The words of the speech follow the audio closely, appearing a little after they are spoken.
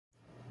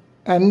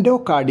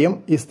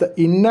Endocardium is the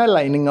inner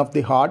lining of the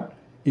heart,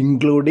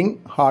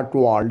 including heart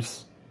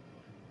walls.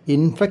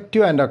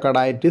 Infective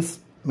endocarditis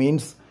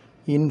means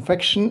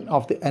infection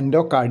of the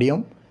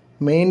endocardium,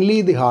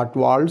 mainly the heart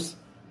walls,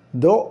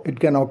 though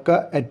it can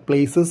occur at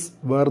places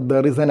where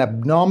there is an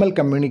abnormal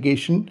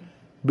communication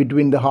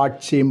between the heart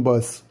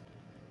chambers.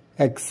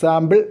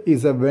 Example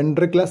is a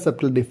ventricular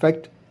septal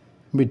defect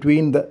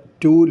between the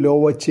two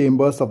lower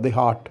chambers of the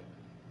heart.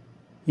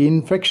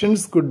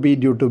 Infections could be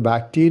due to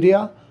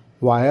bacteria,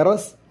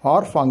 virus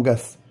or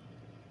fungus.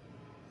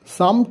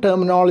 Some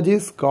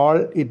terminologies call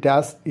it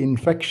as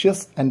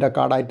infectious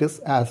endocarditis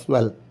as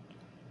well.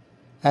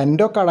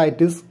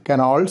 Endocarditis can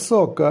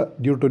also occur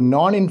due to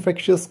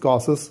non-infectious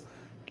causes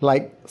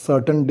like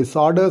certain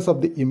disorders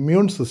of the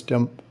immune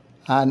system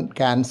and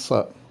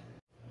cancer.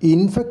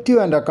 Infective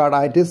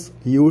endocarditis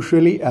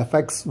usually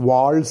affects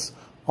valves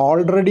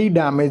already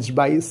damaged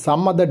by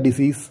some other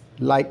disease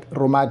like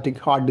rheumatic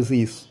heart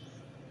disease.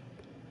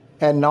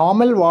 A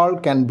normal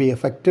valve can be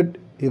affected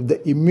if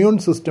the immune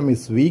system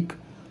is weak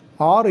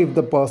or if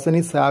the person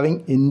is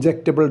having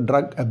injectable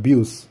drug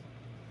abuse.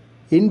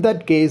 In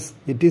that case,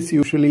 it is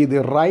usually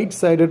the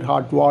right-sided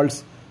heart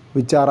valves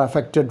which are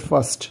affected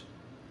first.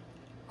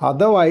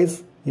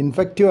 Otherwise,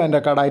 infective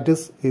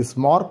endocarditis is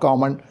more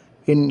common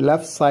in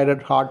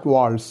left-sided heart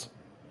valves.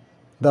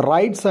 The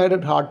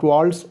right-sided heart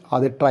valves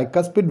are the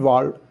tricuspid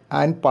valve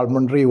and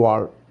pulmonary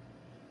valve.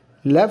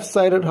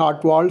 Left-sided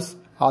heart valves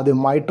are the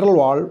mitral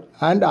valve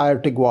and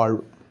aortic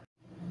valve.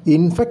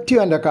 Infective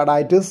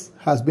endocarditis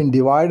has been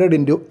divided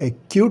into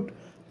acute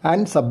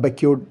and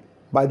subacute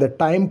by the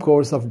time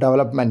course of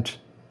development.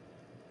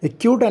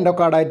 Acute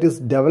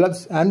endocarditis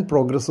develops and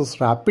progresses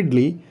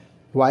rapidly,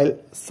 while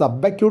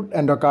subacute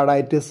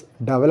endocarditis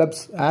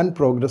develops and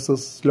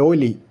progresses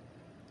slowly.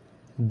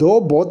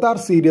 Though both are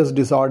serious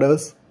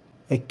disorders,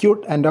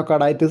 acute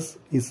endocarditis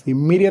is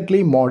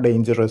immediately more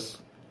dangerous.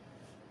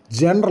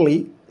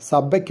 Generally,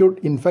 subacute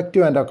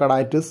infective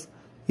endocarditis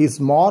is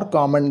more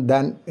common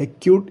than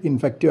acute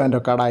infective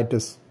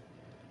endocarditis.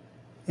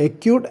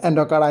 Acute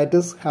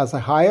endocarditis has a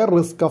higher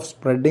risk of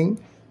spreading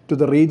to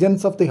the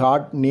regions of the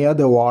heart near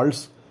the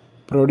valves,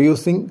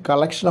 producing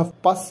collection of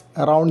pus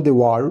around the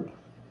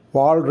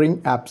valve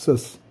ring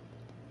abscess.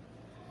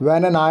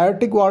 When an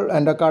aortic valve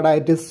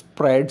endocarditis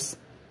spreads,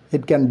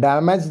 it can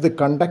damage the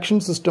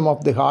conduction system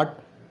of the heart,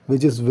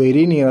 which is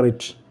very near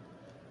it.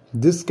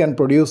 This can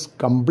produce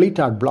complete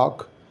heart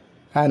block,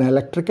 an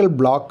electrical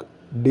block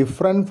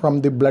different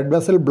from the blood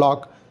vessel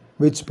block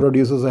which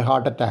produces a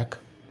heart attack.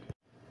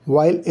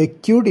 While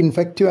acute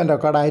infective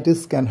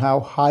endocarditis can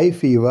have high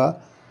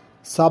fever,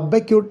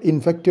 subacute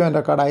infective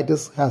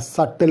endocarditis has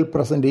subtle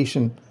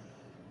presentation.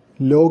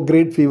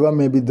 Low-grade fever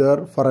may be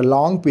there for a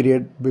long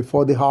period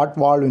before the heart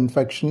valve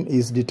infection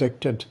is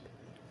detected.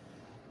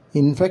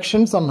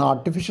 Infections on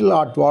artificial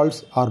heart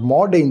valves are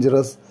more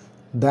dangerous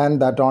than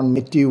that on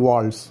native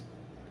valves.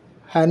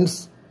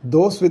 Hence,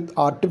 those with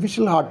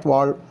artificial heart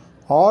valve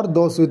or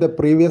those with a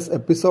previous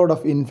episode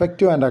of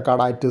infective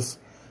endocarditis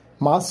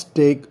must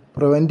take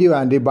preventive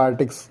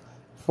antibiotics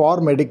for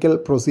medical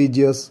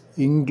procedures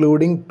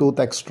including tooth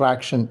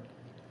extraction.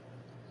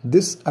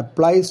 This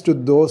applies to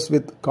those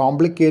with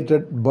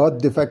complicated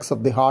birth defects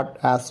of the heart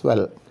as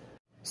well.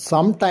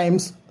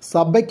 Sometimes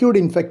subacute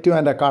infective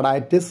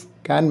endocarditis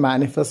can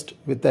manifest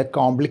with a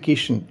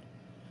complication.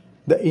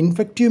 The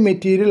infective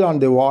material on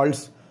the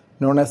valves,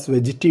 known as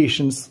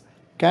vegetations,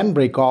 can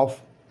break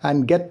off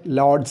and get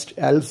lodged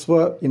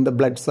elsewhere in the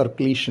blood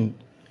circulation.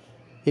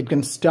 It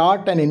can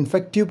start an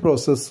infective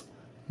process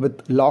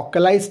with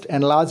localized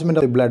enlargement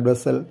of the blood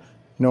vessel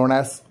known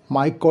as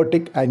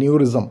mycotic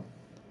aneurysm.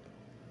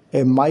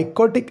 A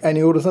mycotic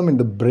aneurysm in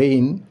the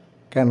brain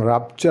can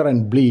rupture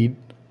and bleed,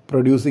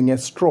 producing a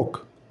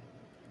stroke.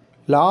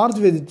 Large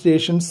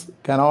vegetations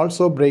can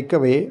also break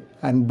away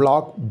and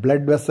block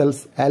blood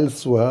vessels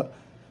elsewhere,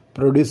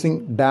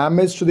 producing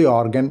damage to the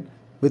organ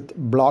with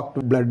blocked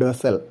blood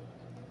vessel.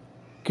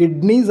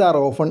 Kidneys are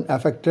often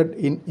affected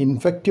in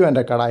infective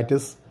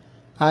endocarditis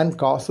and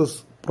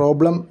causes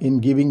problem in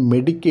giving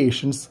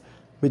medications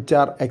which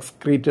are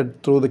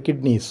excreted through the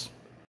kidneys.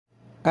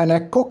 An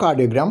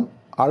echocardiogram,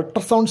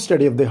 ultrasound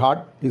study of the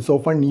heart, is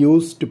often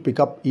used to pick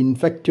up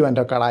infective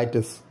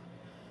endocarditis.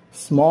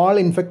 Small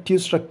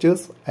infective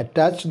structures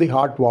attached to the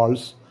heart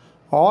valves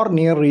or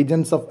near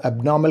regions of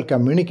abnormal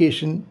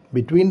communication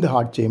between the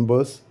heart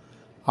chambers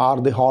are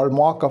the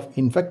hallmark of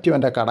infective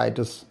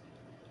endocarditis.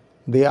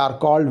 They are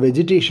called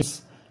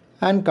vegetations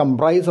and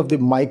comprise of the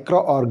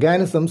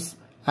microorganisms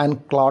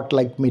and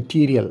clot-like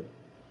material.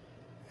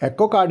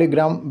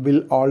 Echocardiogram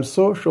will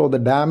also show the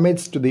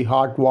damage to the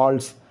heart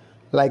valves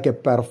like a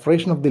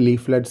perforation of the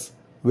leaflets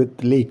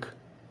with leak.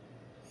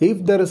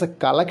 If there is a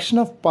collection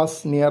of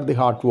pus near the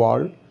heart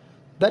valve,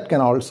 that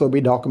can also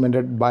be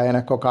documented by an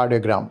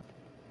echocardiogram.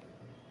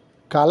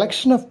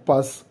 Collection of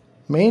pus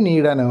may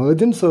need an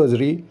urgent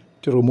surgery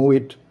to remove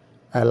it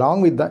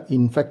along with the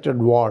infected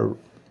valve.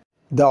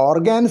 The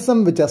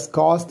organism which has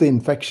caused the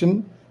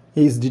infection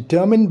is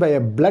determined by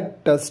a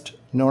blood test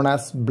known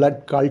as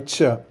blood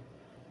culture.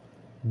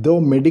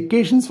 Though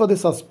medications for the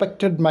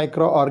suspected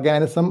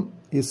microorganism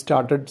is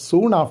started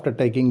soon after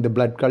taking the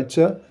blood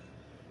culture,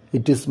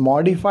 it is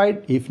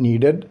modified if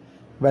needed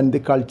when the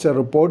culture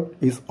report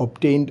is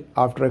obtained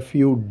after a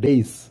few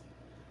days.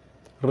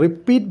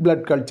 Repeat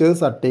blood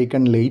cultures are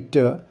taken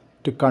later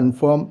to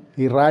confirm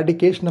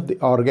eradication of the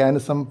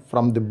organism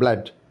from the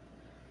blood.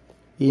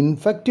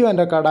 Infective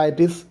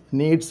endocarditis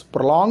needs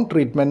prolonged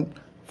treatment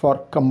for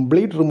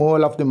complete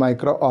removal of the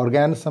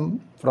microorganism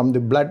from the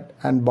blood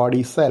and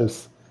body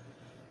cells.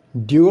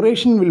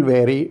 Duration will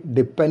vary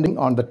depending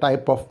on the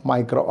type of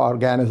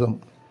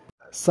microorganism.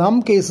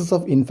 Some cases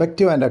of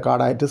infective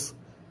endocarditis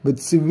with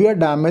severe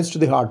damage to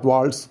the heart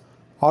valves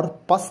or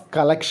pus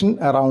collection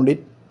around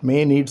it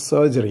may need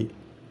surgery.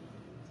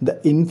 The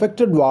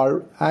infected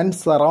valve and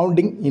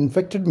surrounding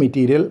infected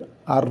material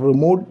are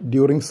removed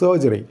during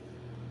surgery.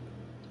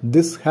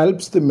 This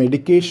helps the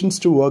medications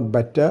to work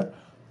better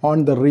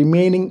on the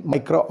remaining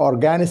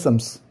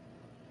microorganisms.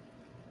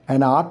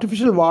 An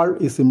artificial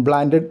valve is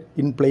implanted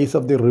in place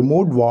of the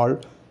removed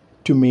valve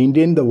to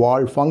maintain the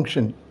valve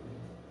function.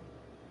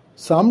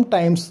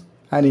 Sometimes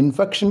an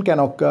infection can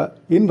occur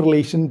in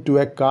relation to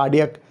a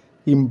cardiac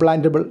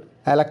implantable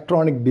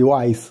electronic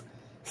device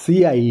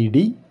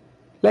 (CIED),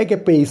 like a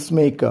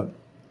pacemaker.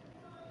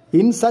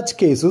 In such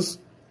cases,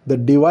 the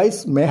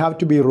device may have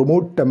to be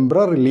removed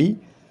temporarily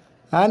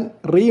and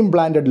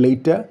re-implanted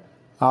later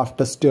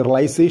after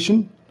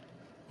sterilization,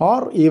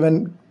 or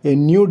even a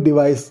new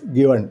device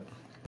given.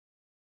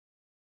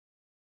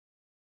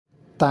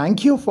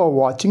 Thank you for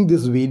watching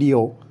this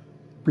video.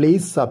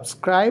 Please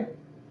subscribe,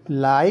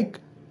 like,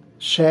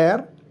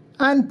 share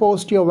and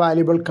post your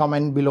valuable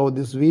comment below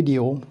this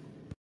video.